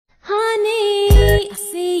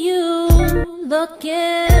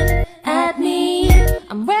looking at me.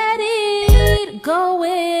 I'm ready to go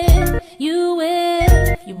with you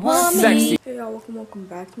if you want me. Hey y'all, welcome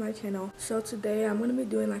back to my channel. So today I'm gonna be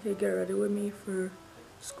doing like a get ready with me for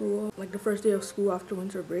school, like the first day of school after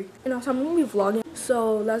winter break. And also I'm gonna be vlogging,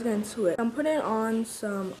 so let's get into it. I'm putting on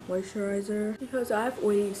some moisturizer because I have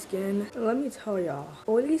oily skin, and let me tell y'all,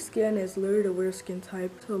 oily skin is literally the worst skin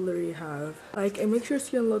type to literally have. Like, it makes your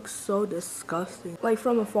skin look so disgusting. Like,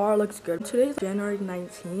 from afar it looks good. Today's January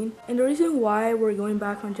 19th, and the reason why we're going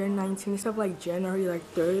back on January 19th instead of like January like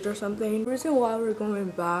 3rd or something, the reason why we're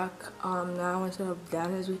going back now instead of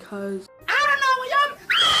then is because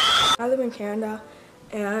I live in Canada.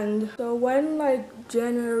 And so when like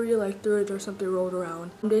January like 3rd or something rolled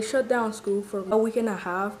around, they shut down school for a week and a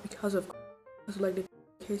half because of like the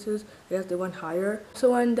cases. I guess they went higher.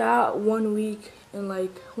 So when that 1 week and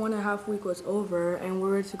like 1.5 week was over and we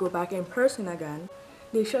were ready to go back in person again,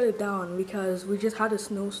 they shut it down because we just had a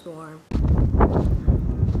snowstorm.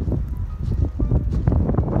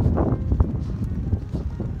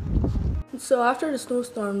 So after the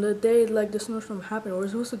snowstorm, the day like the snowstorm happened, we were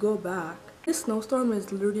supposed to go back. This snowstorm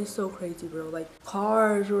is literally so crazy, bro. Like,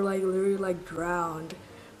 cars were like literally like drowned.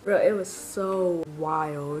 Bro, it was so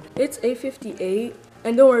wild. It's 8:58,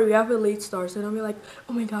 and don't worry, we have a late start, so don't be like,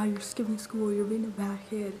 oh my god, you're skipping school, you're being a bad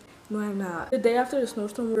kid. No, I'm not. The day after the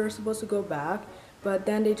snowstorm, we were supposed to go back, but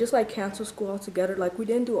then they just like canceled school altogether. Like, we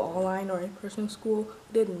didn't do online or in-person school.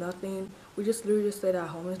 We did nothing. We just literally just stayed at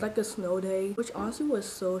home. It's like a snow day, which honestly was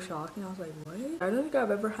so shocking. I was like, what? I don't think I've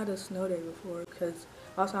ever had a snow day before because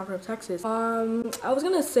I was not from Texas. I was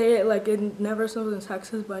gonna say it like it never snows in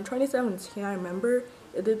Texas, but in 2017 I remember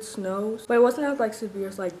it did snow, but it wasn't as like severe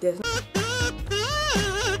as like this.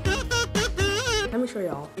 Let me show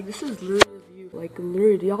y'all. Like, this is literally the view. Like,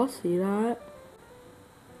 literally, do y'all see that?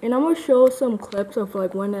 And I'm gonna show some clips of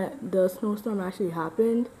like when the snowstorm actually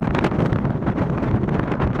happened.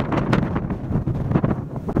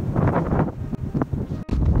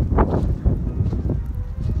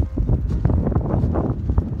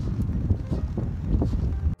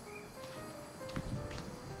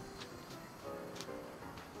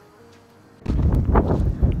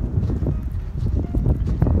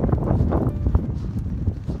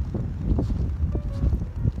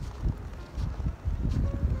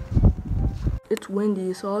 It's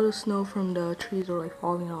windy, so all the snow from the trees are like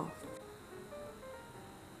falling off.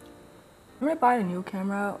 I'm gonna buy a new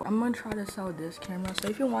camera. I'm gonna try to sell this camera. So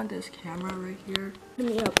if you want this camera right here, hit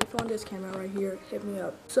me up. If you want this camera right here, hit me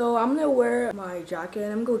up. So I'm gonna wear my jacket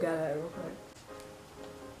and I'm gonna go get it real quick.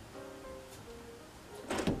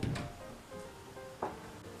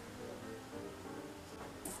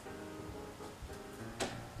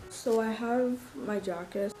 So I have my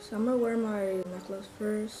jacket. So I'm gonna wear my necklace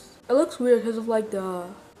first. It looks weird because of like the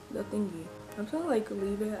thingy. I'm just gonna like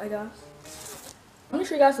leave it, I guess. I'm gonna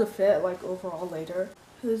show you guys the fit like overall later.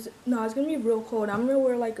 Cause no, it's gonna be real cold. I'm gonna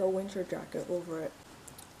wear like a winter jacket over it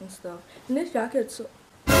and stuff. And this jacket's so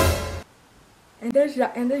this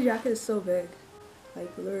jacket is so big.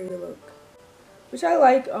 Like, literally, look. Which I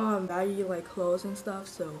like baggy like clothes and stuff,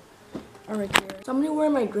 so right here. So I'm gonna wear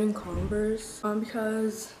my green Converse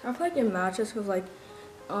because I feel like it matches because like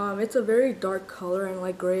it's a very dark color and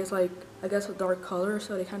like gray is like I guess a dark color,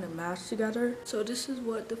 so they kind of match together. So this is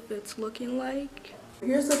what the fit's looking like.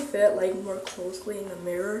 Here's the fit like more closely in the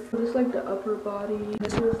mirror. This is like the upper body.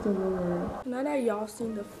 This is the lower. Now that y'all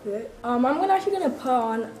seen the fit, I'm actually gonna put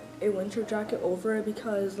on a winter jacket over it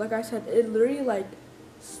because like I said, it literally like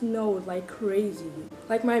snowed like crazy.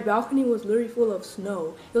 Like, my balcony was literally full of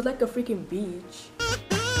snow. It was like a freaking beach.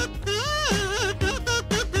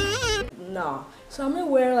 Nah. So I'm gonna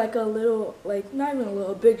wear like a little, like not even a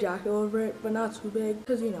little, big jacket over it, but not too big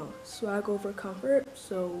because, you know, swag over comfort.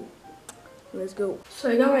 So let's go. So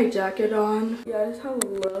I got my jacket on. Yeah, this is how it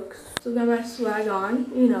looks. So I got my swag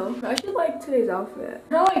on, you know. I actually like today's outfit.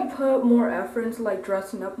 I like put more effort into like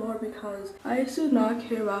dressing up more because I used to not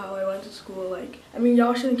care about how I went to school. Like, I mean,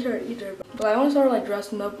 y'all shouldn't care either, but I want to start like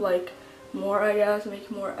dressing up like more, I guess,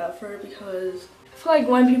 making more effort because I feel like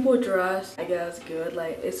when people dress, I guess, good,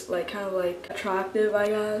 like it's like kind of like attractive, I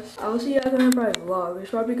guess. I'll see you guys whenever I vlog.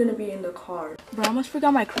 It's probably gonna be in the car. But I almost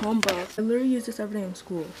forgot my Chromebook. I literally use this every day in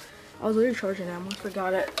school. I was literally charging it. I almost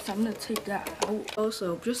forgot it, so I'm gonna take that out.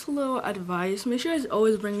 Also, just a little advice: make sure you guys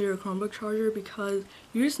always bring your Chromebook charger because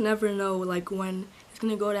you just never know like when it's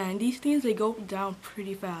gonna go down. And these things, they go down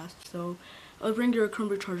pretty fast, so always bring your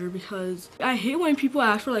Chromebook charger because I hate when people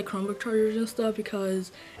ask for like Chromebook chargers and stuff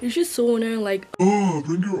because it's just so annoying. Like, oh,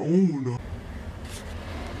 bring your own.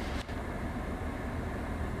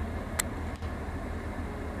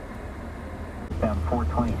 Eastbound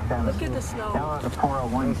 427. Look at the snow. Now on the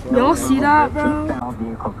 401. Y'all see that, bro? Eastbound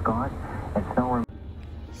vehicles gone. And snow.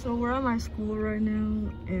 So we're at my school right now,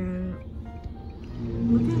 and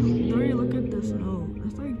look at the snow.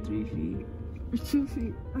 It's like 3 feet or 2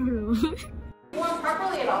 feet. I don't know. Worn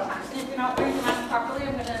properly at all times. And if you're not wearing the mask properly,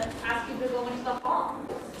 I'm going to ask you to go into the hall.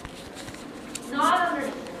 Not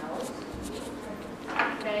underneath your nose.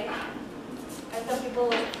 Okay? As some people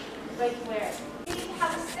like to wear. You need to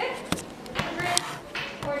have a stick, drink,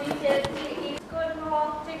 or you need to go in the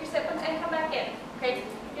hall, take your sip, and come back in. Okay?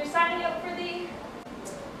 You're signing up for the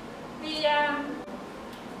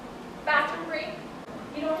bathroom break.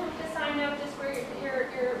 You don't have to sign up just for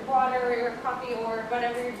your water or your coffee or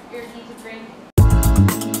whatever you need to drink.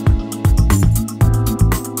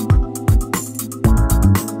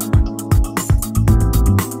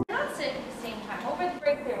 They're not sick at the same time. Over the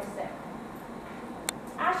break they were sick.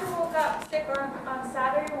 Asher woke up sick on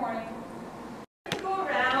Saturday morning. To go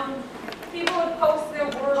around, people would post their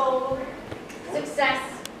world success.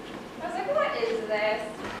 I was like, what is this?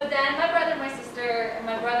 But then my brother and my sister, and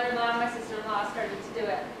my brother-in-law and my sister-in-law started to do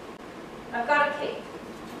it. I've got a cake.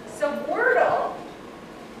 So Wordle.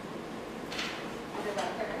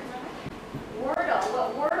 Wordle.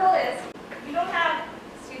 What Wordle is, you don't have,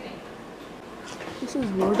 excuse me. This is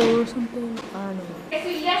Wordle or something? I don't know. Okay, so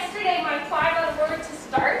yesterday my 5-letter word to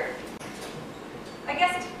start, I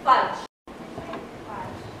guess it's fudge.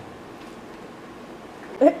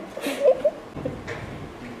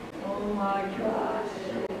 Oh my gosh.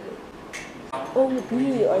 Oh,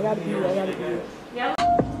 B. I got a B. Yeah.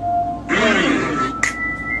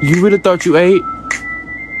 You really thought you ate?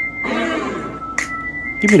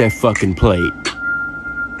 Give me that fucking plate.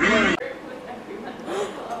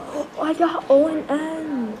 Oh, I got O and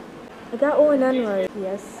N. I got O and N right.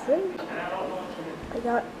 Yes, sir. I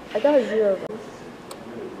got a 0.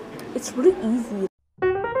 It's really easy.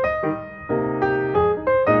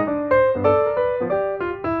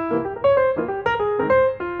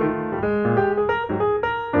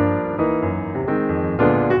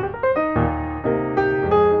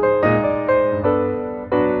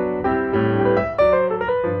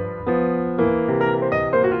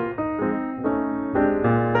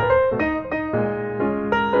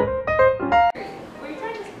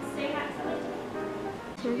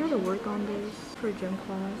 So I gotta work on this for gym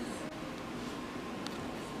class.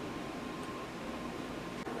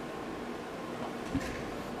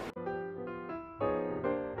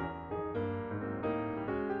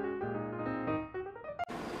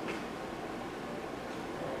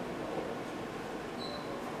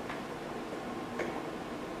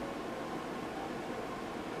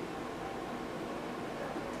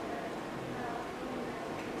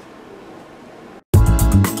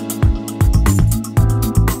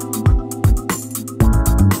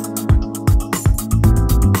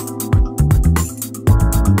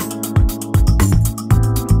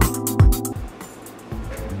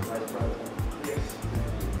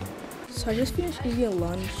 So I just finished eating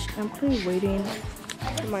lunch. I'm currently waiting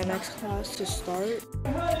for my next class to start.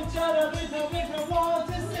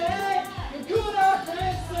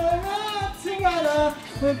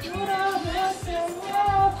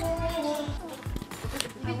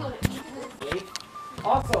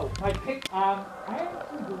 Also, my pick, I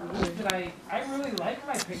believe that I really like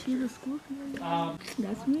my picture. She's a Scorpio.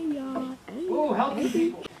 That's me, y'all. Hey. Ooh, helping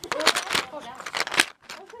people.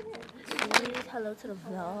 Hello to the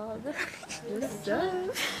vlog. What's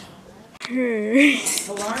up?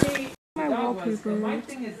 Killarney, My wallpaper my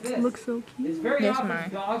thing is this. looks so cute. It's very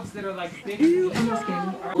often dogs that are like big. Ew, I'm just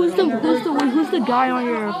kidding. Who's the guy on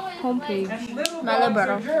your homepage? My little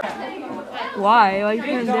brother. Why? Why you put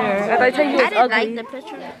him there? I thought you was ugly. Like the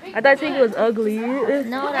picture. I thought you was ugly.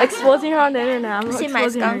 No, that's Exposing her on the internet. I'm see my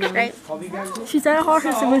exposing skunk her. stripe. She said all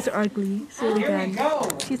her siblings are ugly. Say it again.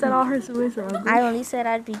 She said all her siblings are ugly. I only said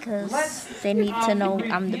that because they need to know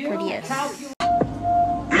I'm the prettiest.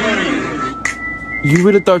 You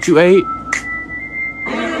really thought you ate?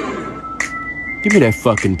 Give me that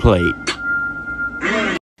fucking plate.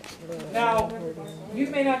 Now, you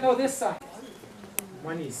may not know this sign.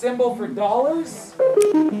 Symbol for dollars.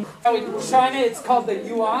 Now in China, it's called the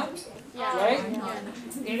yuan, right?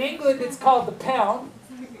 In England, it's called the pound.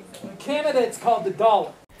 In Canada, it's called the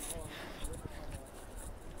dollar.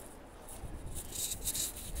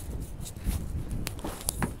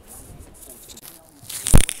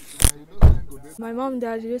 My mom and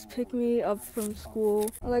dad just picked me up from school.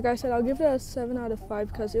 Like I said, I'll give it a 7 out of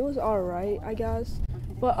 5 because it was alright, I guess.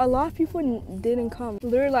 But a lot of people didn't come.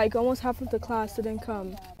 Literally, like almost half of the class didn't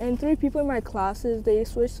come. And 3 people in my classes, they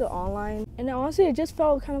switched to online. And honestly, it just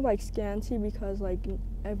felt kind of like scanty because like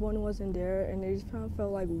everyone wasn't there and it just kind of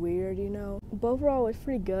felt like weird, you know. But overall, it's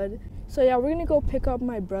pretty good. So yeah, we're gonna go pick up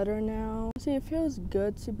my brother now. See, it feels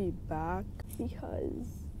good to be back because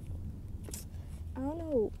I don't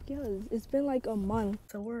know, because it's been like a month.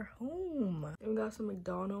 So we're home and we got some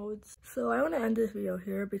McDonald's. So I want to end this video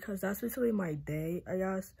here because that's basically my day, I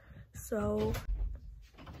guess. So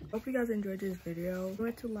hope you guys enjoyed this video.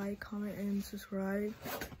 Remember to like, comment, and subscribe,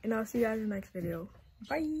 and I'll see you guys in the next video.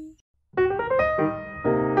 Bye.